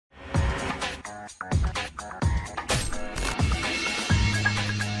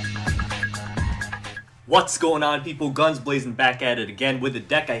What's going on, people? Guns blazing back at it again with a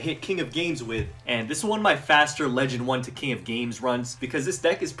deck I hit King of Games with, and this is one of my faster Legend 1 to King of Games runs because this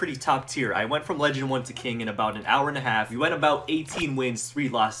deck is pretty top tier. I went from Legend 1 to King in about an hour and a half. We went about 18 wins, 3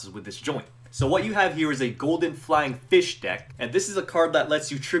 losses with this joint. So what you have here is a golden flying fish deck, and this is a card that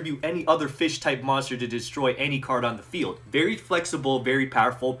lets you tribute any other fish type monster to destroy any card on the field. Very flexible, very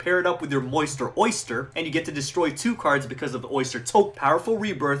powerful. Pair it up with your moist or oyster, and you get to destroy 2 cards because of the oyster token. Powerful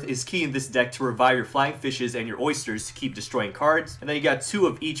rebirth is key in this deck to revive your flying fishes and your oysters to keep destroying cards. And then you got 2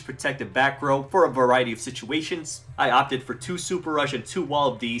 of each protective back row for a variety of situations. I opted for 2 super rush and 2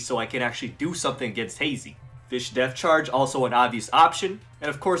 wall of D so I can actually do something against Hazy. Fish Death Charge, also an obvious option. And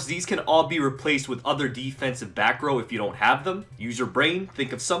of course, these can all be replaced with other defensive back row if you don't have them. Use your brain,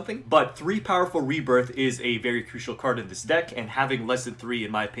 think of something. But 3 Powerful Rebirth is a very crucial card in this deck, and having less than 3,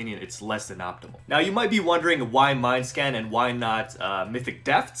 in my opinion, it's less than optimal. Now, you might be wondering why Mind Scan and why not Mythic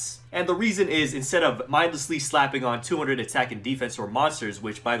Defts? And the reason is, instead of mindlessly slapping on 200 attack and defense or monsters,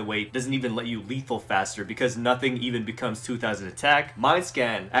 which by the way doesn't even let you lethal faster because nothing even becomes 2000 attack, Mind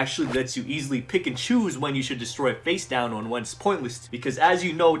Scan actually lets you easily pick and choose when you should destroy face down and when it's pointless, because as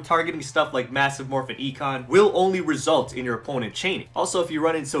you know, targeting stuff like Massive Morph and Econ will only result in your opponent chaining. Also, if you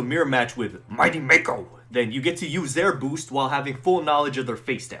run into a mirror match with Mighty Mako, then you get to use their boost while having full knowledge of their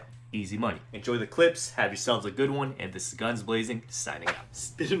face down. Easy money. Enjoy the clips, have yourselves a good one, and this is Guns Blazing, signing out.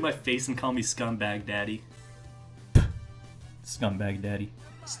 Spit in my face and call me Scumbag Daddy. Scumbag Daddy.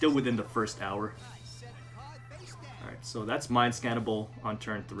 Still within the first hour. Alright, so that's Mind Scannable on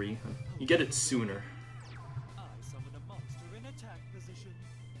turn 3. You get it sooner.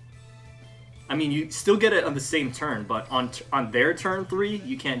 I mean, you still get it on the same turn, but on their turn 3,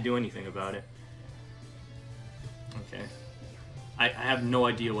 you can't do anything about it. Okay. I have no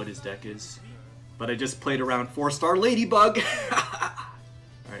idea what his deck is, but I just played around 4-star Ladybug.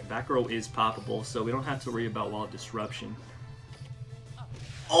 Alright, back row is poppable, so we don't have to worry about wall disruption.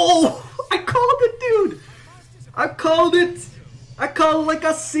 Oh! I called it, dude! I called it! I called it like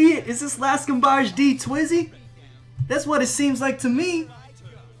I see it! Is this last Gambage D Twizzy? That's what it seems like to me!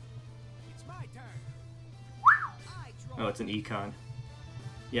 Oh, it's an Econ.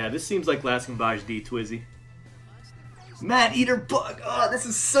 Yeah, this seems like last Gambage D Twizzy. Man Eater Bug! Oh, this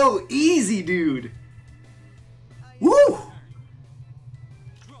is so easy, dude! Woo!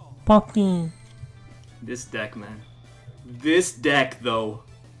 Poppy. This deck, man. This deck, though.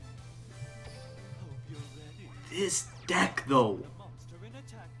 This deck, though.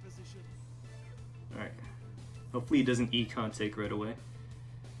 Alright. Hopefully he doesn't Econ take right away.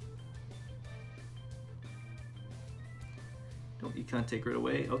 Don't Econ take right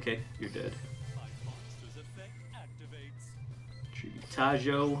away. Okay, you're dead.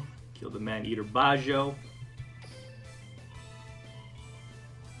 Tributajo, kill the Man-Eater Bajo.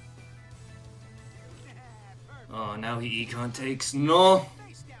 Oh, now he Econ takes. No!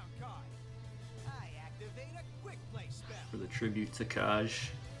 For the tribute to KOG.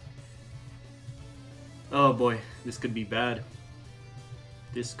 Oh boy, this could be bad.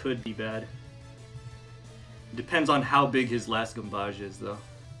 This could be bad. Depends on how big his last Gambage is, though.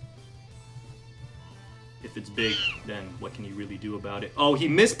 If it's big, then what can you really do about it? Oh, he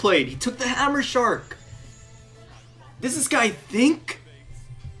misplayed! He took the Hammer Shark! Does this guy think?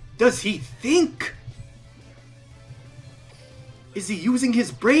 Does he think? Is he using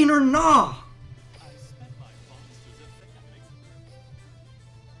his brain or nah?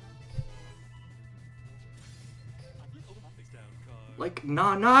 Like,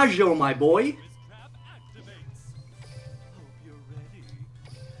 Najo, my boy!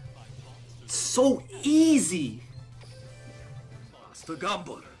 So easy. Master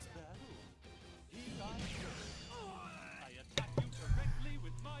Gambler.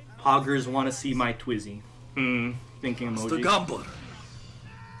 Poggers want to see my Twizzy. Thinking Master emoji. Gambler.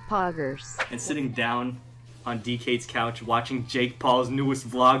 Poggers. And sitting down on DK's couch watching Jake Paul's newest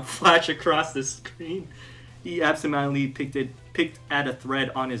vlog flash across the screen. He absentmindedly picked at a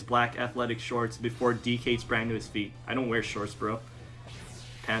thread on his black athletic shorts before DK sprang to his feet. I don't wear shorts, bro.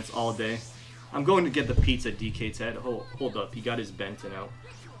 Pants all day. I'm going to get the pizza at DK's head. Hold up, he got his Benton out.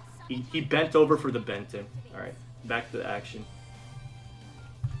 He bent over for the Benton. Alright, back to the action.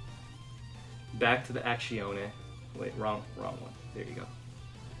 Back to the Actione. Wait, wrong one. There you go.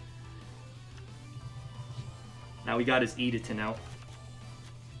 Now we got his Editon out.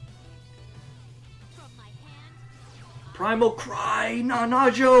 Primal Cry!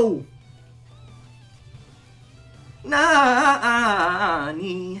 Nanajo! Nani!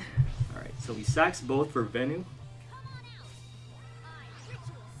 So he sacks both for Venu.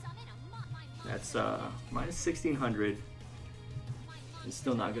 That's minus 1600. It's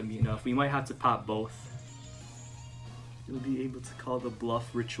still not going to be enough. We might have to pop both. You'll be able to call the bluff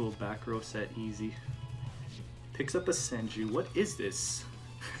ritual back row set easy. Picks up a Senju. What is this?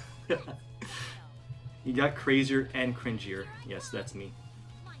 You got crazier and cringier. Yes, that's me.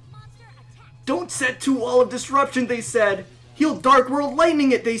 Don't set 2 Wall of Disruption, they said! Heal Dark World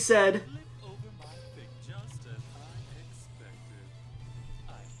Lightning it, they said!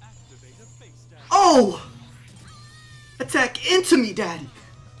 Oh! Attack into me, daddy!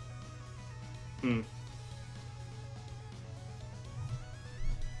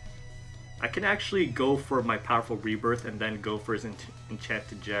 I can actually go for my powerful rebirth and then go for his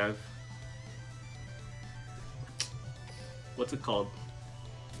enchanted jab. What's it called?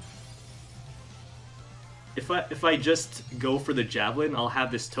 If I just go for the javelin, I'll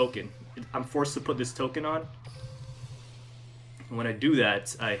have this token. I'm forced to put this token on. And when I do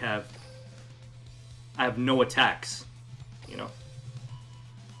that, I have no attacks, you know.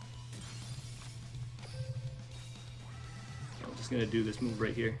 I'm just gonna do this move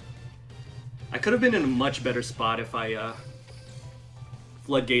right here. I could have been in a much better spot if I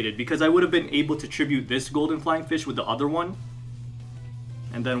floodgated, because I would have been able to tribute this golden flying fish with the other one,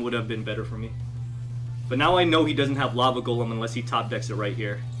 and then would have been better for me. But now I know he doesn't have Lava Golem unless he top decks it right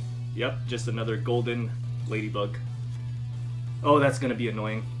here. Yep, just another golden ladybug. Oh, that's gonna be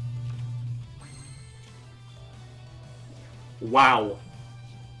annoying. Wow.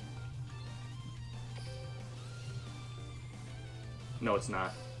 No, it's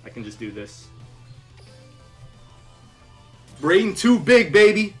not. I can just do this. Brain too big,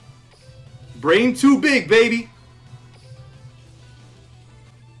 baby. Brain too big, baby.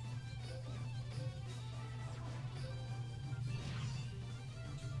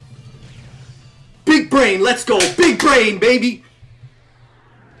 Big brain, let's go. Big brain, baby.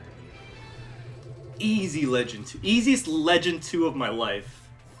 Easy Legend 2. Easiest Legend 2 of my life.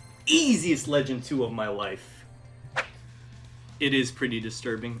 Easiest Legend 2 of my life. It is pretty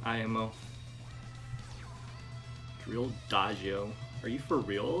disturbing, IMO. Drill Dagio. Are you for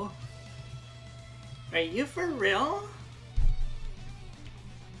real? Are you for real?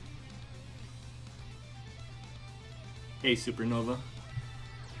 Hey, Supernova.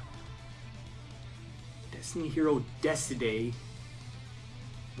 Destiny Hero Decide.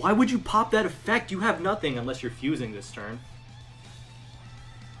 Why would you pop that effect? You have nothing unless you're fusing this turn.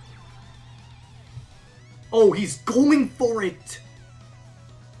 Oh, he's going for it!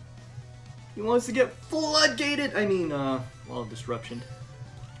 He wants to get floodgated! I mean, well, disruption.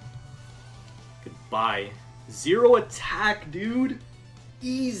 Goodbye. 0 attack, dude!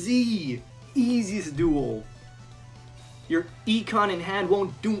 Easy! Easiest duel. Your econ in hand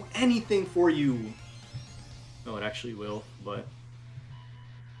won't do anything for you. No, it actually will, but...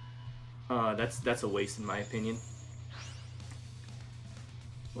 that's a waste in my opinion.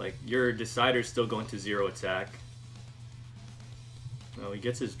 Like, your Decider's still going to 0 attack. No, he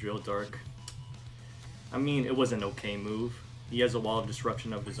gets his Drill Dark. I mean, it was an okay move. He has a Wall of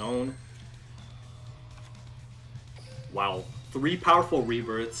Disruption of his own. Wow. 3 powerful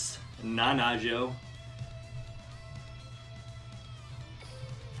rebirths. Nanajo.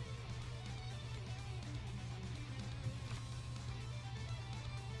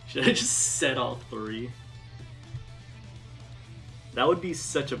 Should I just set all 3? That would be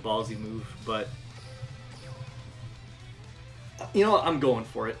such a ballsy move, but... You know what? I'm going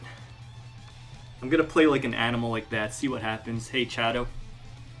for it. I'm gonna play like an animal like that, see what happens. Hey, Chato.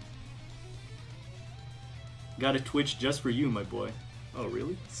 Got a Twitch just for you, my boy. Oh,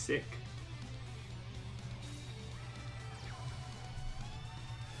 really? Sick.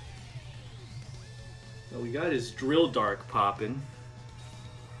 Well, we got his Drill Dark popping.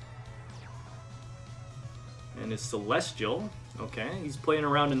 And his Celestial. Okay, he's playing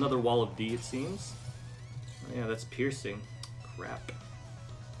around another Wall of D, it seems. Oh, yeah, that's piercing. Crap.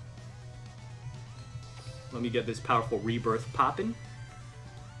 Let me get this powerful rebirth popping.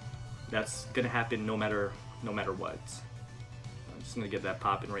 That's gonna happen no matter what. I'm just gonna get that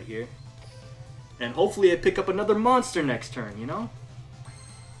popping right here. And hopefully I pick up another monster next turn, you know?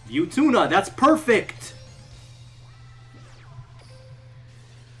 View Tuna, that's perfect!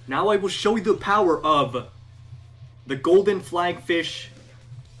 Now I will show you the power of the Golden Flagfish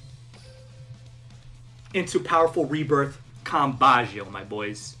into powerful rebirth Combaggio, my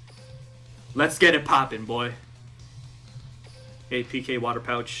boys. Let's get it poppin', boy. Hey, PK Water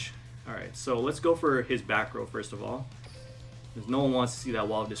Pouch. Alright, so let's go for his back row first of all. Because no one wants to see that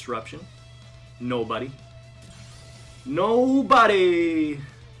Wall of Disruption. Nobody. Nobody!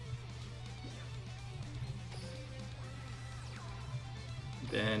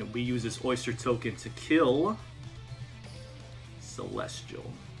 Then we use this Oyster Token to kill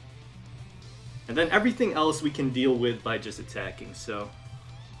Celestial. And then everything else we can deal with by just attacking, so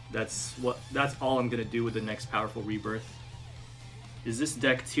that's all I'm gonna do with the next powerful rebirth. Is this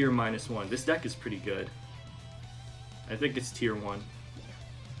deck tier -1? This deck is pretty good. I think it's tier 1.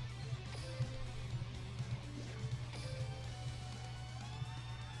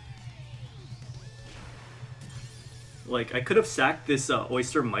 Like, I could have sacked this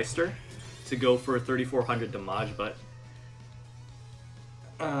Oyster Meister to go for 3400 damage, but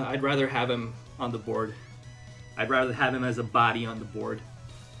I'd rather have him on the board. I'd rather have him as a body on the board.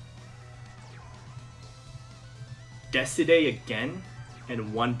 Decide again,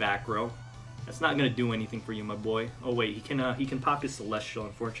 and 1 back row. That's not gonna do anything for you, my boy. Oh wait, he can pop his Celestial,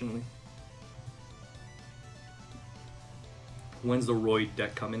 unfortunately. When's the Royd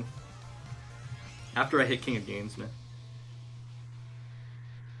deck coming? After I hit King of Games, man.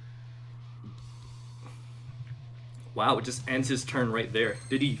 Wow, it just ends his turn right there.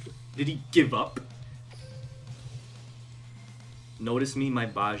 Did he give up? Notice me, my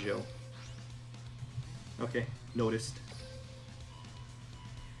Bajo. Okay, noticed.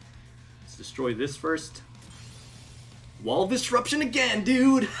 Let's destroy this first. Wall of Disruption again,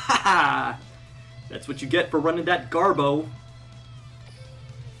 dude! Haha! That's what you get for running that Garbo.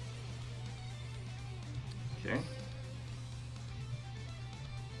 Okay.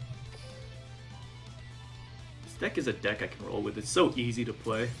 This deck is a deck I can roll with. It's so easy to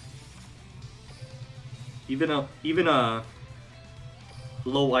play. Even a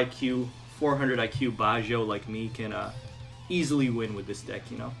low IQ, 400 IQ Bajo like me can easily win with this deck,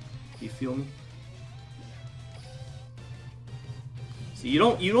 you know? You feel me? So you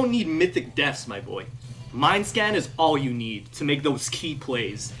don't need Mythic Deaths, my boy. Mind Scan is all you need to make those key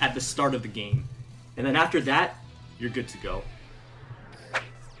plays at the start of the game. And then after that, you're good to go.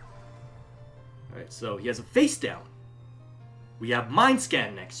 Alright, so he has a face down. We have Mind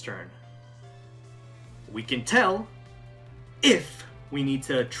Scan next turn. We can tell if we need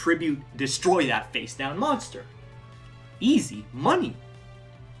to tribute destroy that face down monster. Easy money.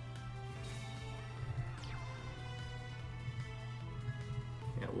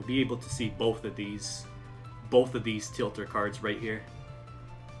 Yeah, we'll be able to see both of these tilter cards right here.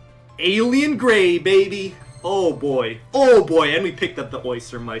 Alien Gray, baby! Oh boy, and we picked up the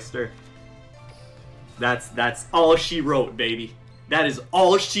Oyster Meister. That's all she wrote, baby. That is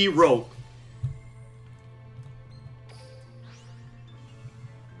all she wrote.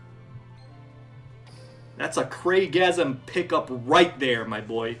 That's a Craigasm pickup right there, my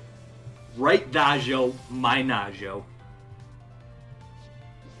boy. Right Dajo, my Najo.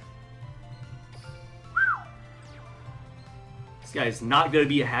 This guy is not gonna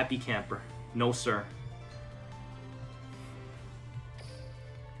be a happy camper. No, sir.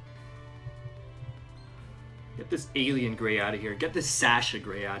 Get this Alien Gray out of here. Get this Sasha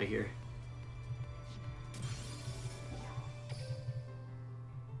Gray out of here.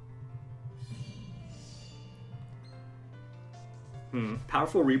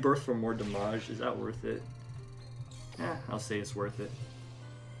 Powerful Rebirth for more damage. Is that worth it? Yeah, I'll say it's worth it.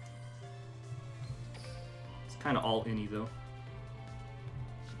 It's kind of all inny though.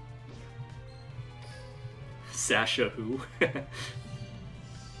 Sasha who? I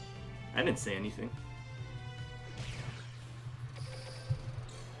didn't say anything.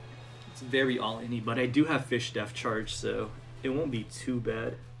 It's very all inny, but I do have Fish Death Charge, so it won't be too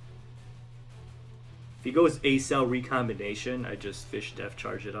bad. If he goes A-Cell Recombination, I just Fish Death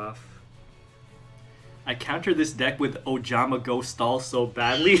Charge it off. I counter this deck with Ojama Ghost Stall so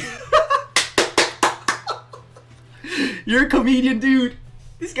badly. You're a comedian, dude.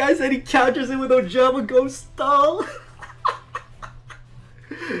 This guy said he counters it with Ojama Ghost Stall.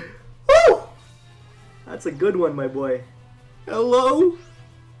 Woo! That's a good one, my boy. Hello?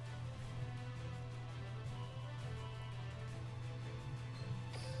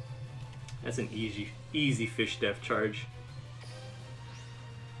 That's an easy Fish Death Charge.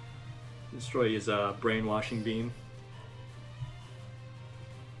 Destroy his Brainwashing Beam.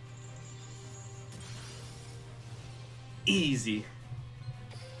 Easy.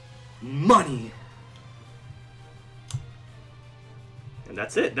 Money. And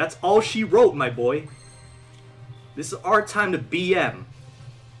that's it. That's all she wrote, my boy. This is our time to BM.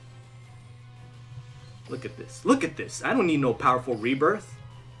 Look at this. Look at this. I don't need no powerful rebirth.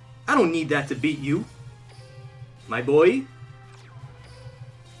 I don't need that to beat you, my boy.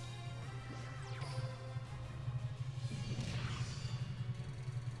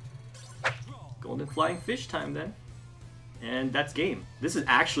 Golden Flying Fish time then. And that's game. This is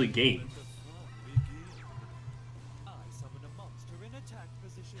actually game.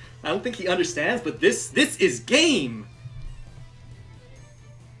 I don't think he understands, but this is game.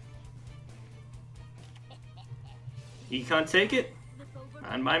 Econ, take it.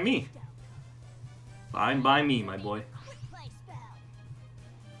 Fine by me. Fine by me, my boy.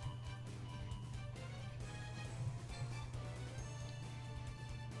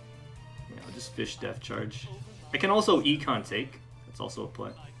 Yeah, I'll just fish Death Charge. I can also Econ take. That's also a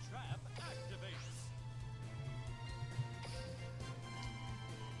play.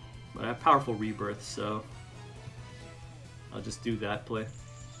 But I have powerful Rebirth, so I'll just do that play.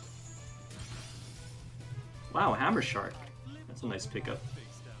 Wow, Hammer Shark. That's a nice pickup.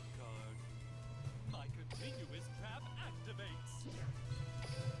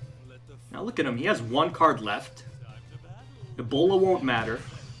 Now look at him, he has one card left. Ebola won't matter.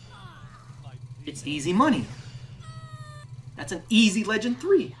 It's easy money. That's an easy Legend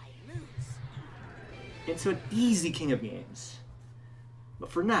 3. Into an easy King of Games.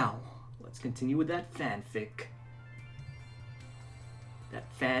 But for now, let's continue with that fanfic. That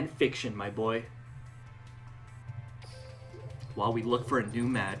fan fiction, my boy. While we look for a new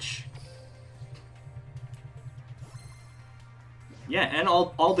match. Yeah, and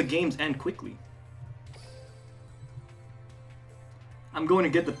all the games end quickly. I'm going to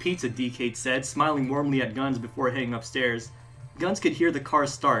get the pizza, DK said, smiling warmly at Guns before heading upstairs. Guns could hear the car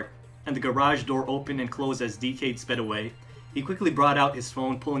start, and the garage door open and close as DK sped away. He quickly brought out his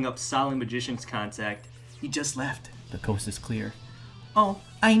phone, pulling up Silent Magician's contact. He just left. The coast is clear. Oh,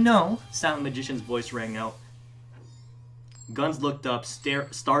 I know, Silent Magician's voice rang out. Guns looked up,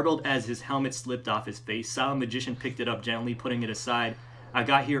 startled as his helmet slipped off his face. Silent Magician picked it up gently, putting it aside. I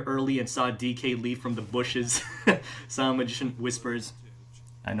got here early and saw DK leave from the bushes. Silent Magician whispers,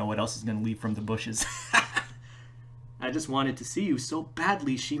 I know what else is going to leave from the bushes. I just wanted to see you so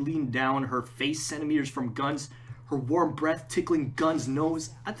badly. She leaned down, her face centimeters from Guns, her warm breath tickling Guns' nose.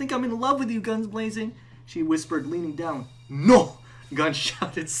 I think I'm in love with you, Guns Blazing, she whispered, leaning down. No! Guns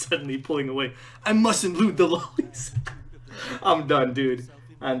shouted, suddenly pulling away. I mustn't loot the lollies. I'm done, dude.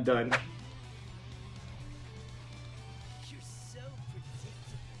 I'm done.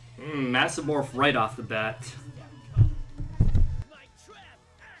 Massive Morph right off the bat.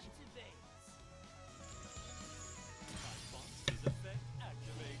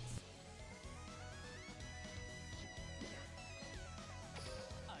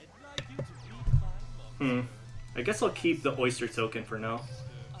 I guess I'll keep the Oyster token for now.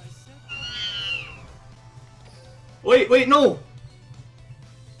 Wait, no!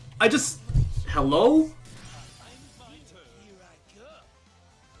 I just... Hello?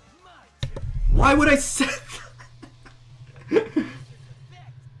 Why would I set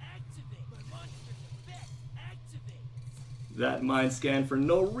that mind scan for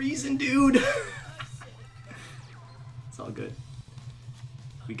no reason, dude? It's all good.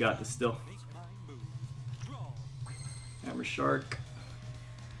 We got this still. Hammer Shark.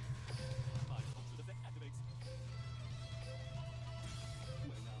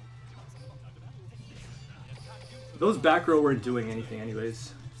 Those back row weren't doing anything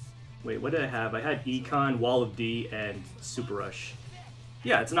anyways. Wait, what did I have? I had Econ, Wall of D, and Super Rush.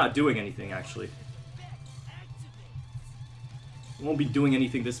 Yeah, it's not doing anything actually. It won't be doing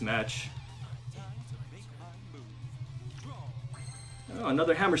anything this match. Oh,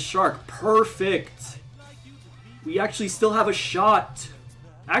 another Hammer Shark. Perfect! We actually still have a shot.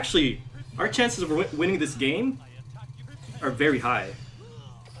 Actually, our chances of winning this game are very high.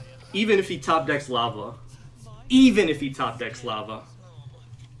 Even if he top decks Lava. Even if he top decks Lava.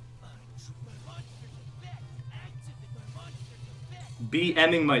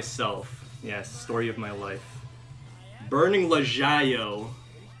 BMing myself. Yes, story of my life. Burning Lajayo.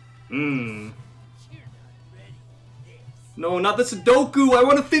 No, not the Sudoku! I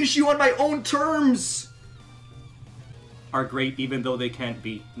want to finish you on my own terms! Are great even though they can't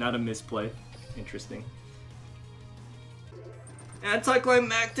be. Not a misplay. Interesting.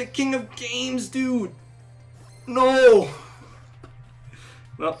 Anticlimactic King of Games, dude! No!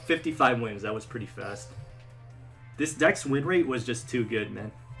 Well, 55 wins. That was pretty fast. This deck's win rate was just too good,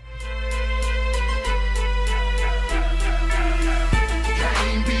 man.